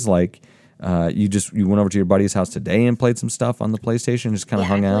friends. Like you went over to your buddy's house today and played some stuff on the PlayStation. Just kind of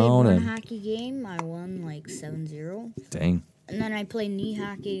hung I played out one and hockey game. I won like 7-0. dang, And then I played knee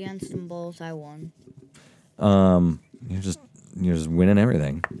hockey against them both. I won. you're just winning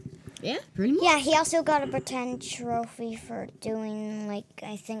everything. Yeah, pretty much. Yeah, he also got a pretend trophy for doing, like,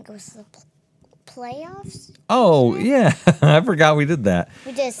 I think it was the playoffs. Oh yeah, I forgot we did that.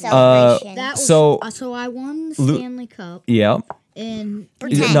 We did a celebration. That was, So- so I won the Stanley Cup. Yeah. And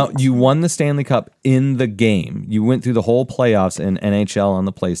Pretend. No, you won the Stanley Cup in the game. You went through the whole playoffs in NHL on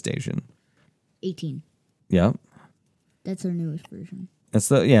the PlayStation. 18. Yeah. That's our newest version. It's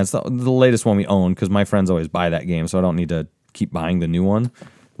the latest one we own because my friends always buy that game, so I don't need to keep buying the new one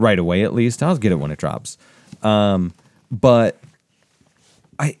right away. At least I'll get it when it drops. But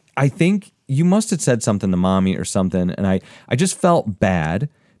I think you must have said something to mommy or something, and I just felt bad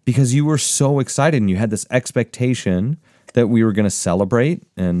because you were so excited and you had this expectation that we were going to celebrate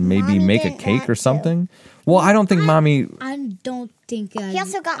and maybe Mommy make a didn't cake want or to. something. Well, I don't think mommy. I don't think I... He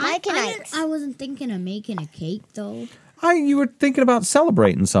also got Mike and Ike's. I wasn't thinking of making a cake, though. You were thinking about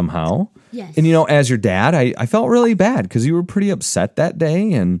celebrating somehow. Yes. And, as your dad, I felt really bad because you were pretty upset that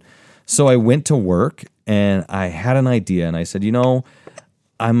day. And so I went to work and I had an idea. And I said,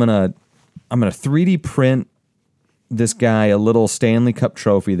 I'm gonna 3D print this guy a little Stanley Cup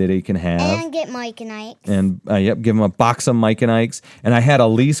trophy that he can have. And get Mike and Ike. And, give him a box of Mike and Ike's. And I had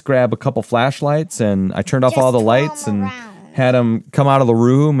Elise grab a couple flashlights and I turned off Just all the twirl lights 'em and around. had him come out of the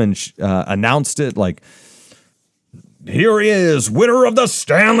room and announced it like, here he is, winner of the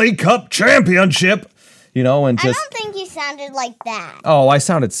Stanley Cup Championship. And I just, don't think you sounded like that. oh, I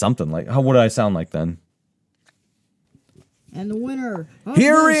sounded something like, what did I sound like then? And the winner... of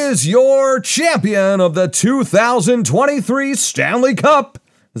Here this- is your champion of the 2023 Stanley Cup.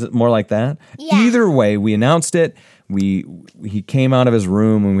 Is it more like that? Yeah. Either way, we announced it. He came out of his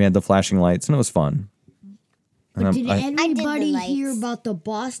room and we had the flashing lights and it was fun. But And did the anybody lights. hear about the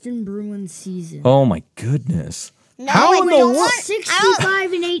Boston Bruins season? oh my goodness. No, How I in the don't wo- want-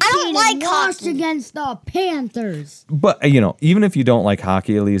 65 and 18 don't like and lost hockey. against the Panthers. But even if you don't like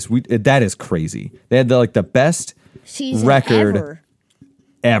hockey, at least that is crazy. They had the best Season record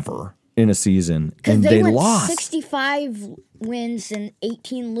ever in a season, and they they went lost. 65 wins and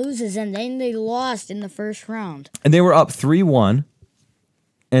 18 loses, and then they lost in the first round. And they were up 3-1,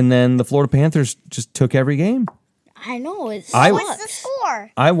 and then the Florida Panthers just took every game. I know. It's What's the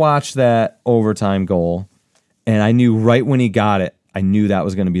score? I watched that overtime goal, and I knew right when he got it, I knew that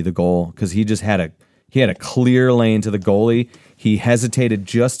was going to be the goal because he just had a clear lane to the goalie. He hesitated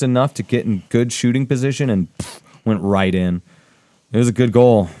just enough to get in good shooting position and went right in. It was a good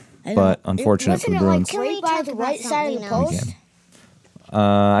goal, but unfortunate for the Bruins. Can we right by talk the about right side of the something post.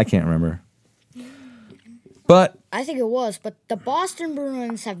 I can't remember. But I think it was, but the Boston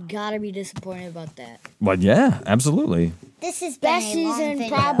Bruins have got to be disappointed about that. yeah, absolutely. This is Best season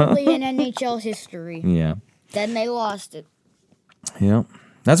probably in NHL history. Yeah. Then they lost it. Yeah.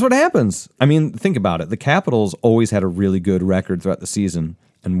 That's what happens. I mean, think about it. The Capitals always had a really good record throughout the season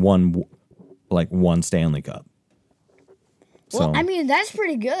and won one Stanley Cup. So Well, I mean, that's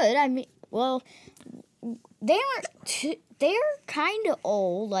pretty good. I mean, well, they aren't. They're kind of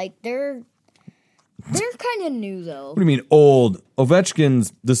old. Like they're kind of new though. what do you mean old?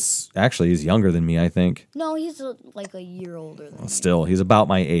 Ovechkin's this actually he's younger than me, I think. No, he's like a year older than me. Still, he's about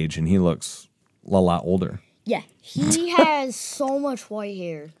my age and he looks a lot older. Yeah, he has so much white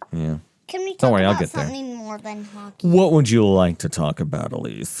hair. Yeah. Can we Don't talk worry, I'll about get there. something more than hockey? What would you like to talk about,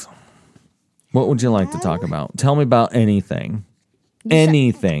 Elise? What would you like to talk about? Tell me about anything.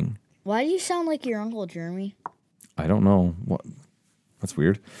 Anything. Why do you sound like your Uncle Jeremy? I don't know. What? That's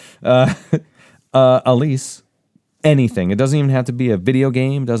weird. Elise, anything. It doesn't even have to be a video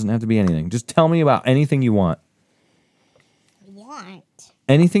game. It doesn't have to be anything. Just tell me about anything you want. Want?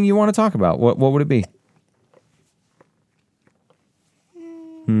 Anything you want to talk about. What would it be?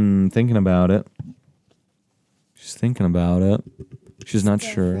 Thinking about it. She's thinking about it. She's not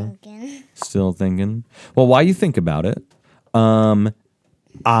sure. Thinking. Still thinking. Well, while you think about it,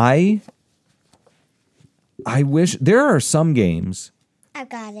 I wish there are some games I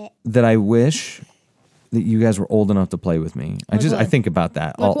got it. that I wish that you guys were old enough to play with me. I what? think about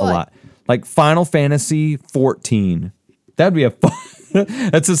that a Like what? lot. Like Final Fantasy 14. That'd be a fun.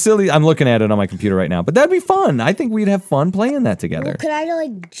 That's a silly. I'm looking at it on my computer right now, but that'd be fun. I think we'd have fun playing that together. Well, could I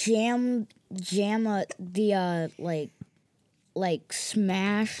like jam the like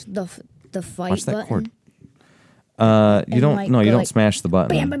smash the fight Watch that button? cord. You And, don't. like, No, you go don't like, smash the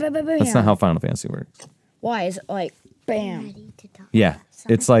button. Bam, bam, bam, bam, That's bam. not how Final Fantasy works. Why is it like bam? Ready to talk. Yeah,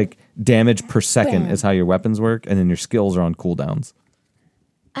 it's like damage per second Bam. is how your weapons work, and then your skills are on cooldowns.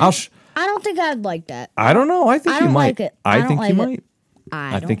 I don't think I'd like that. I don't know. I think I you don't might. like it. I I don't think like you it. might.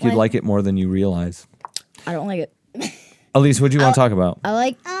 I don't think you'd like it more than you realize. I don't like it. Elise, what do you want to talk about? I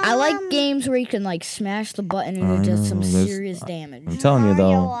like games where you can like smash the button and it does some serious damage. I'm telling you Mario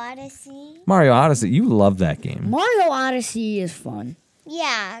though, Odyssey. Mario Odyssey, you love that game. Mario Odyssey is fun.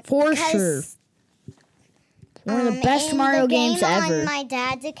 Yeah. For because, sure. One of the best in Mario the games game ever. On my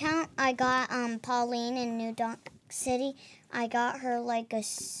dad's account, I got Pauline in New Donk City. I got her like a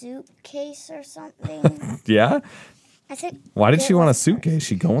suitcase or something. Yeah? I said, Why did it she want a was suitcase?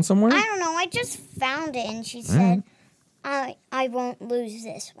 She going somewhere? I don't know. I just found it, and she said, "I won't lose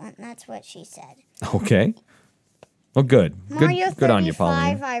this one." That's what she said. Okay. Well, good. Mario Good on you,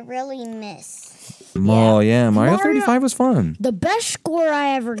 35, Pauline. I really miss. Oh, yeah. Mario Mario- 35 was fun. The best score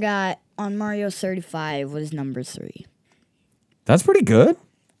I ever got on Mario 35 was number 3. That's pretty good.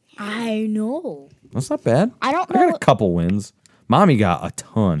 I know. That's not bad. I don't I got know. a couple wins. Mommy got a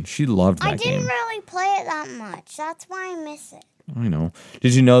ton. She loved that I didn't game. really play it that much. That's why I miss it. I know.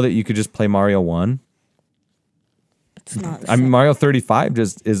 Did you know that you could just play Mario 1? It's not the I mean, same. Mario 35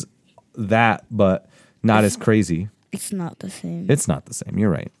 just is that, but not as crazy. It's not the same. It's not the same. You're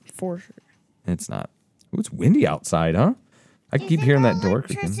right. For sure. It's not. Ooh, it's windy outside, huh? I Do you keep think hearing the that door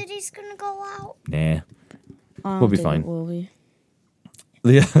creaking. electricity's gonna go out. Nah. I don't We'll be think fine. It will be.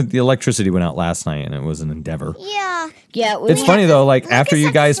 The electricity went out last night, and it was an endeavor. Yeah. Yeah, It's funny though. Like Lucas after you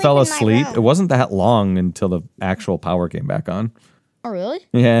had to guys sleep fell in my asleep, room. it wasn't that long until the actual power came back on. Oh, really?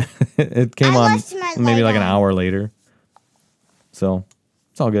 Yeah, it came I on left my maybe light like an on. hour later. So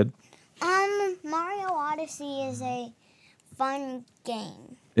it's all good. Mario Odyssey is a fun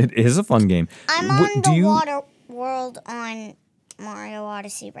game. It is a fun game. I'm What- on do the you- water world on Mario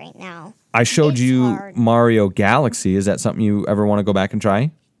Odyssey right now. I showed It's you hard. Mario Galaxy. Is that something you ever want to go back and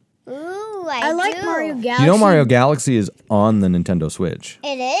try? Ooh, I like do. Mario Galaxy. You know Mario Galaxy is on the Nintendo Switch.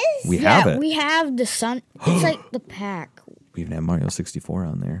 It is? We have it. We have the sun. It's like the pack. We even have Mario 64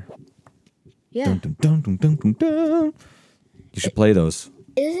 on there. Yeah. Dun, dun, dun, dun, dun, dun, dun. You should play those.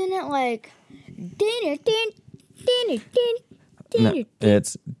 Isn't it like? No,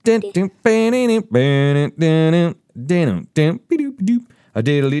 it's a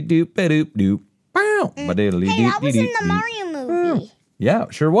diddly doop a doop doop. Bow. Hey, that was in the Mario movie. Yeah,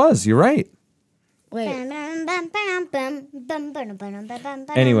 it sure was. You're right. Wait.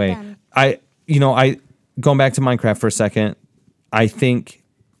 Anyway, I going back to Minecraft for a second. I think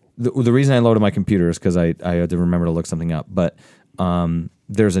the reason I loaded my computer is because I had to remember to look something up. But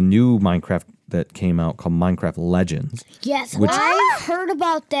there's a new Minecraft that came out called Minecraft Legends. Yes, Which- I've heard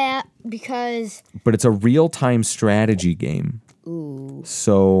about that because But it's a real-time strategy game. ooh,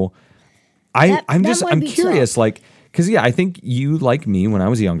 So That I'm might be curious, like, because yeah, I think you, like me, when I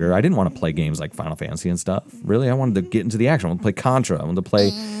was younger, I didn't want to play games like Final Fantasy and stuff. Really, I wanted to get into the action. I wanted to play Contra. I wanted to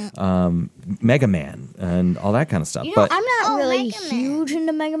play Mega Man and all that kind of stuff. you know, but I'm not really Mega Man. huge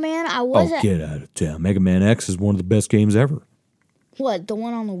into Mega Man. I oh, wasn't. get out of town! Mega Man X is one of the best games ever. What, the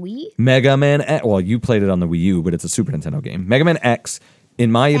one on the Wii? Mega Man X. Well, you played it on the Wii U, but it's a Super Nintendo game. Mega Man X,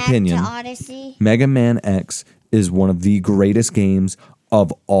 in my Back opinion, to Odyssey. Mega Man X is one of the greatest games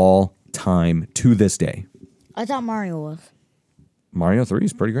of all time to this day. I thought Mario was. Mario 3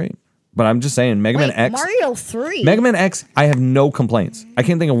 is pretty great. But I'm just saying, Mega Man X. Mario 3? Mega Man X, I have no complaints. I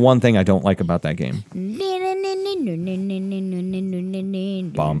can't think of one thing I don't like about that game.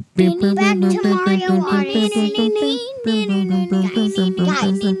 Bum. Back to Mario Odyssey.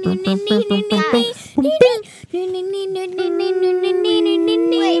 Guys.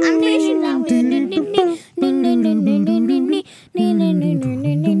 Wait, I'm pretty sure that was...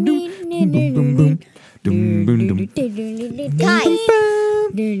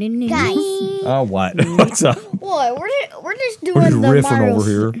 Guys. Oh, what? What's up? What? We're just doing We're just the riffing Mario over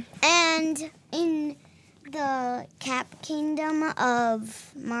here. And in the Cap Kingdom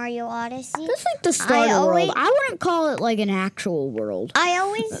of Mario Odyssey, That's like the starter world. I wouldn't call it like an actual world.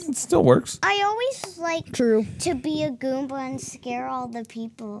 It still works. I always like True. to be a Goomba and scare all the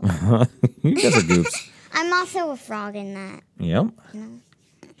people. You guys are goofs. I'm also a frog in that. Yep.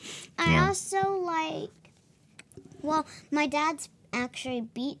 I also like... Well, my dad's actually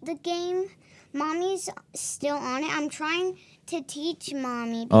beat the game. Mommy's still on it. I'm trying to teach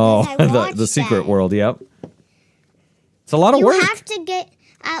Mommy because I watched the secret that. world, yep. It's a lot of work. You have to get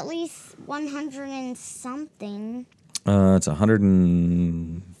at least 100 and something. It's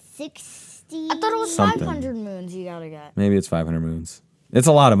 160. I thought it was Something. 500 moons you gotta get. Maybe it's 500 moons. It's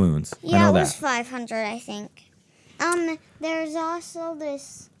a lot of moons. I Yeah, know it was that. 500, I think. There's also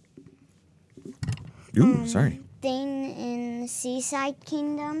this Ooh, sorry. thing in Seaside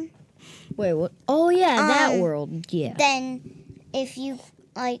Kingdom. Wait, what? Oh, yeah, that world. Yeah. Then if you,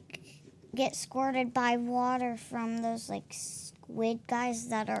 like, get squirted by water from those, like, squid guys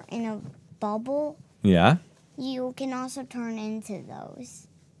that are in a bubble, Yeah, you can also turn into those.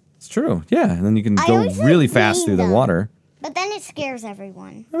 it's true. Yeah, and then you can I go always like really fast being through the them. water. But then it scares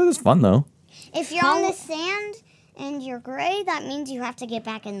everyone. Oh, that's fun, though. If you're on the sand and you're gray, that means you have to get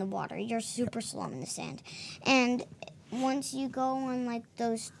back in the water. You're super slow in the sand. And once you go on, like,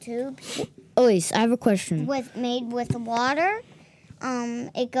 those tubes Elise, I have a question. made with water,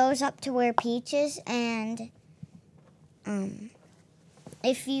 it goes up to where Peach is, and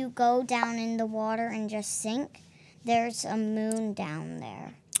if you go down in the water and just sink, there's a moon down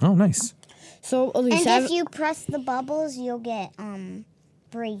there. Oh, nice. So, Elise, And if you press the bubbles, you'll get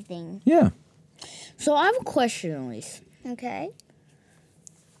breathing. Yeah. so I have a question, Elise. Okay.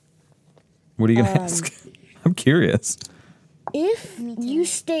 What are you going to ask? I'm curious.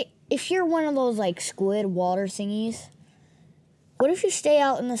 If you're one of those like squid water thingies, what if you stay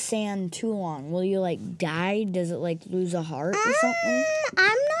out in the sand too long? Will you like die? Does it like lose a heart or something? I'm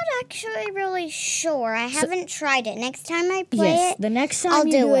not actually really sure. I haven't tried it. Next time I play Yes, it, the next time I'll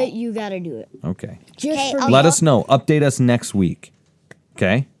you do do it. it, you gotta do it. Okay. Just Okay, for I'll- me. Let us know. Update us next week.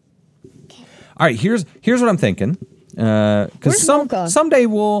 Okay? All right, here's what I'm thinking. Where's Because Mocha? someday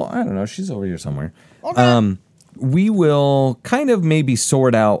we'll, I don't know, she's over here somewhere. Okay. We will kind of maybe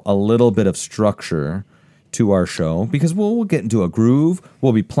sort out a little bit of structure to our show because we'll get into a groove.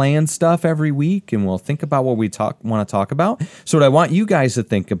 We'll be playing stuff every week and we'll think about what we want to talk about. So what I want you guys to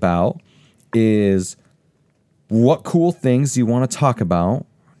think about is what cool things do you want to talk about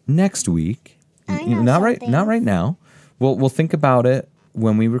next week? I know Not something. right now. We'll think about it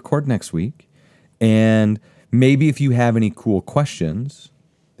when we record next week. And maybe if you have any cool questions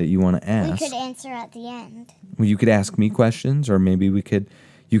that you want to we ask, could answer at the end. you could ask me questions, or maybe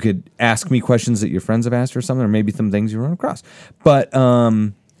you could ask me questions that your friends have asked or something, or maybe some things you run across. But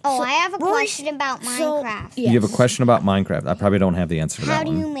Oh, I have a question about so- Minecraft. yeah. you have a question about Minecraft. I probably don't have the answer to How that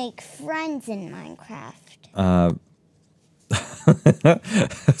do one. you make friends in Minecraft?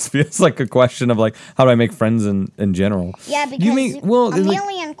 It feels like a question of like, how do I make friends in general? Yeah, because you mean, well, like-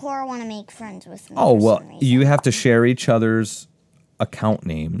 Amelia and Cora want to make friends with me. oh for well, some reason. you have to share each other's account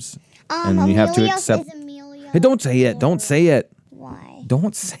names, and you have to Amelia's accept. is Amelia. Hey, don't say it. Don't say it. Why?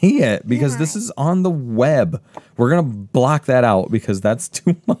 Don't say it because this is on the web. We're going to block that out because that's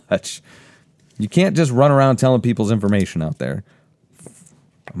too much. You can't just run around telling people's information out there.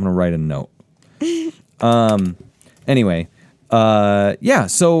 I'm going to write a note. Anyway, yeah,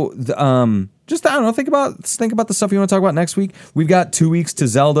 so just I don't know, think about the stuff you want to talk about next week. We've got 2 weeks to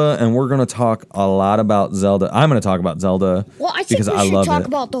Zelda and we're going to talk a lot about Zelda. I'm going to talk about Zelda Well, I think because we I should love talk it.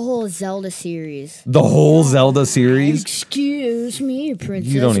 about the whole Zelda series. The whole Zelda series. Excuse me,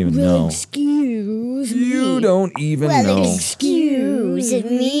 princess. You don't even know. Excuse me. You don't even know. Excuse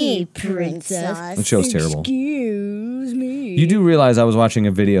me, The princess. show's terrible. Excuse me. You do realize I was watching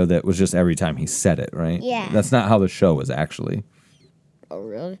a video that was just every time he said it, right? Yeah. That's not how the show is actually. Oh,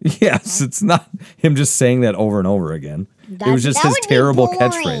 really? Yes, it's not him just saying that over and over again. It was just that his would be terrible boring.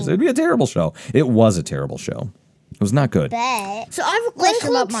 catchphrase. It'd be a terrible show. It was a terrible show. It was not good. Bet. So I have a Link question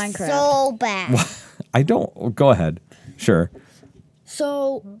about looks Minecraft. so bad. I don't. Go ahead. Sure.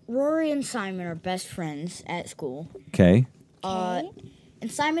 So Rory and Simon are best friends at school. Okay. And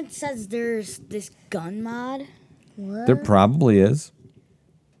Simon says there's this gun mod. What? There probably is.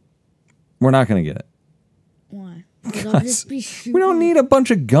 We're not going to get it. Why? They'll just be shooting. We don't need a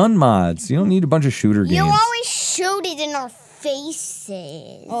bunch of gun mods. You don't need a bunch of shooter games. You always shoot it in our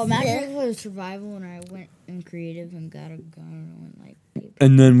faces. Oh, imagine if it was survival and I went in creative and got a gun and went like paper.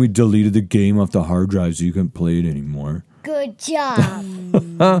 And then we deleted the game off the hard drive so you couldn't play it anymore. Good job.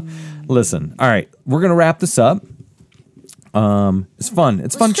 Listen, all right, we're going to wrap this up. It's fun.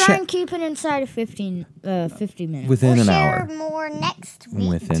 It's fun. Let's try and keep it inside of 50 minutes. Within We'll an share hour. more next week.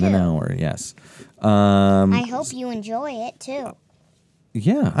 Within too. an hour, yes. I hope you enjoy it too.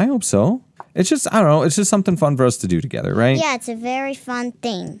 Yeah, I hope so. It's just, I don't know, it's just something fun for us to do together, right? Yeah, it's a very fun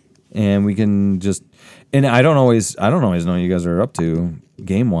thing. And we can just, and I don't always know what you guys are up to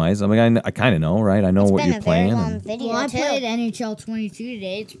game-wise. I mean, I kind of know, right? I know It's what been you're a very playing. long and- video Well, I too. played NHL 22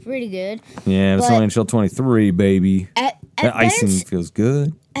 today. It's pretty good. Yeah, it's But- only until 23, baby. At That icing Ben, feels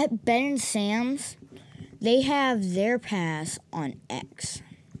good. at Ben and Sam's, they have their pass on X.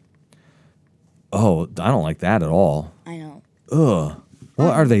 Oh, I don't like that at all. I know. Ugh.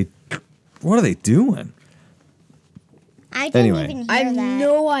 What are they doing? I didn't Anyway. even hear I have that.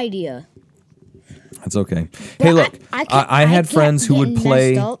 no idea. That's okay. But Hey, look, I I had kept friends who would getting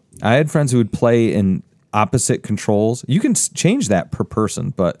play. messed up. I had friends who would play in opposite controls. You can change that per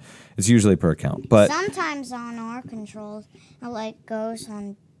person, but it's usually per account. But Sometimes on our controls, it like goes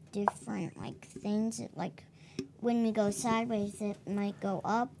on different like things. It like when we go sideways, it might go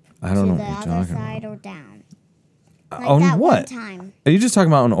up I don't to know the what you're other talking side or down. Like on that what? one time Are you just talking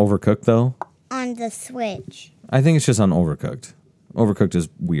about on Overcooked though? on the Switch. I think it's just on Overcooked. Overcooked is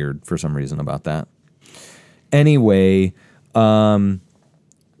weird for some reason about that. Anyway,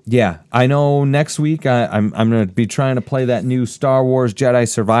 yeah, I know next week I'm going to be trying to play that new Star Wars Jedi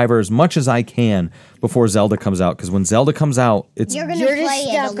Survivor as much as I can before Zelda comes out. Because when Zelda comes out, it's You're gonna You're play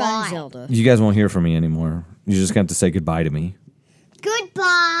just it a stuck lot. on Zelda. you guys won't hear from me anymore. You're just going to have to say goodbye to me.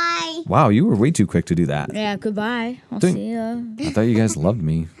 Goodbye. Wow, you were way too quick to do that. Yeah, goodbye. I'll Think- see ya. I thought you guys loved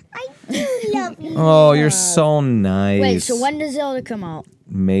me. I do love you. Oh, you're so nice. Wait, so when does Zelda come out?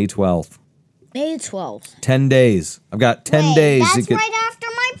 May 12th. May 12th. 10 days. I've got 10 Wait, days. That's to get- right after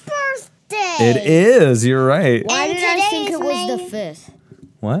my birthday. It is. You're right. Why And did I think today's it was the May- 5th?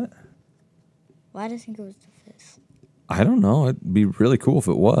 What? Why did I think it was the 5th? I don't know. It'd be really cool if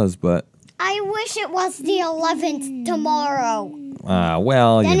it was, but I wish it was the 11th tomorrow.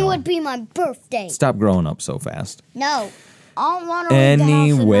 well, Then you it know. would be my birthday. Stop growing up so fast. No. I don't want to leave the house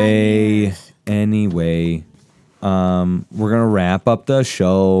in 9 years. Anyway, we're gonna wrap up the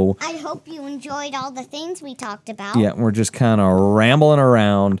show. I hope you enjoyed all the things we talked about. Yeah, we're just kind of rambling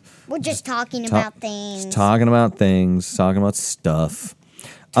around, We're just talking ta- about things. talking about things, talking about stuff.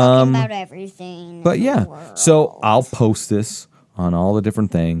 Talking about everything. But in the yeah, world. so I'll post this on all the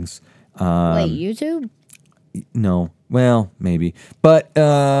different things. Wait, YouTube? No, well, maybe, but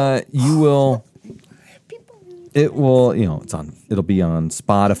you will. It will, it'll be on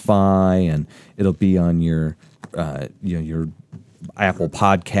Spotify and it'll be on your Apple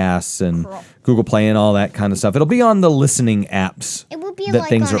Podcasts and Google Play and all that kind of stuff. It'll be on the listening apps It will be that like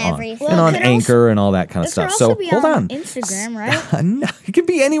things on are on, everything. and Well, on it could also- Anchor and all that kind of It could stuff. also So be hold on, Instagram, right? No, it can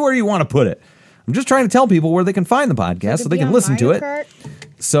be anywhere you want to put it. I'm just trying to tell people where they can find the podcast so Could they be can on listen to Mario it.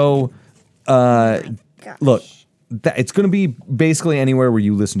 Kart. So, look, it's going to be basically anywhere where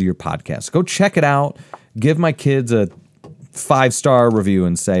you listen to your podcast. Go check it out. Give my kids a 5-star review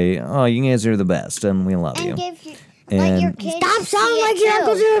and say, "Oh, you guys are the best, and we love you." And give you, let your And- kids Stop see sounding it like your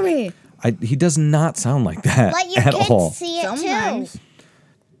Uncle too. Jeremy. He does not sound like that Let your at kids all. see it Sometimes. too.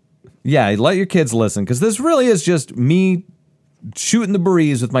 Yeah, let your kids listen because this really is just me shooting the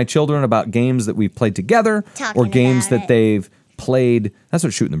breeze with my children about games that we've played together Talking or games about that it. they've played. That's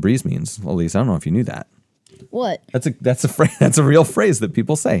what shooting the breeze means. Elise, I don't know if you knew that. What? That's a phrase. That's a real phrase that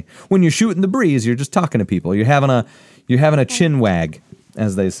people say. When you're shooting the breeze, you're just talking to people. You're having a chin wag,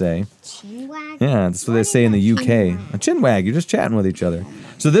 as they say. Chin wag? Yeah, that's what they say in the UK. A chin wag. You're just chatting with each other.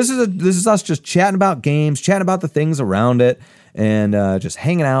 So this is us just chatting about games, chatting about the things around it, and just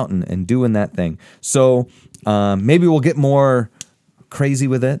hanging out and doing that thing. So maybe we'll get more crazy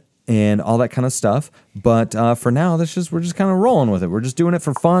with it and all that kind of stuff. But for now, we're just kind of rolling with it. We're just doing it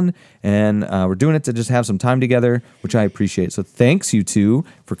for fun, and we're doing it to just have some time together, which I appreciate. So thanks, you two,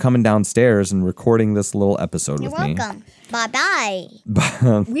 for coming downstairs and recording this little episode You're with me. welcome. Bye-bye.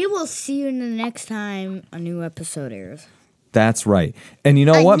 We will see you in the next time a new episode airs. That's right. And you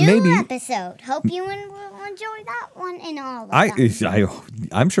know A what? new Maybe episode. Hope you will enjoy that one and all of them.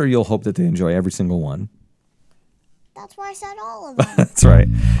 I'm sure you'll hope that they enjoy every single one. That's why I said all of them. That's right.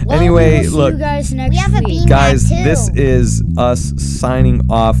 Well, Anyway, we'll see look, you guys next We have a week. bean guys, bag, too. this is us signing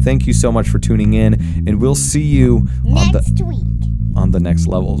off. Thank you so much for tuning in, and we'll see you Next week. on the next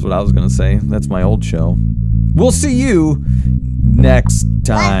level is what I was going to say. That's my old show. We'll see you next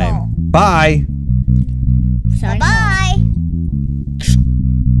time. Level. Bye. Signing Bye.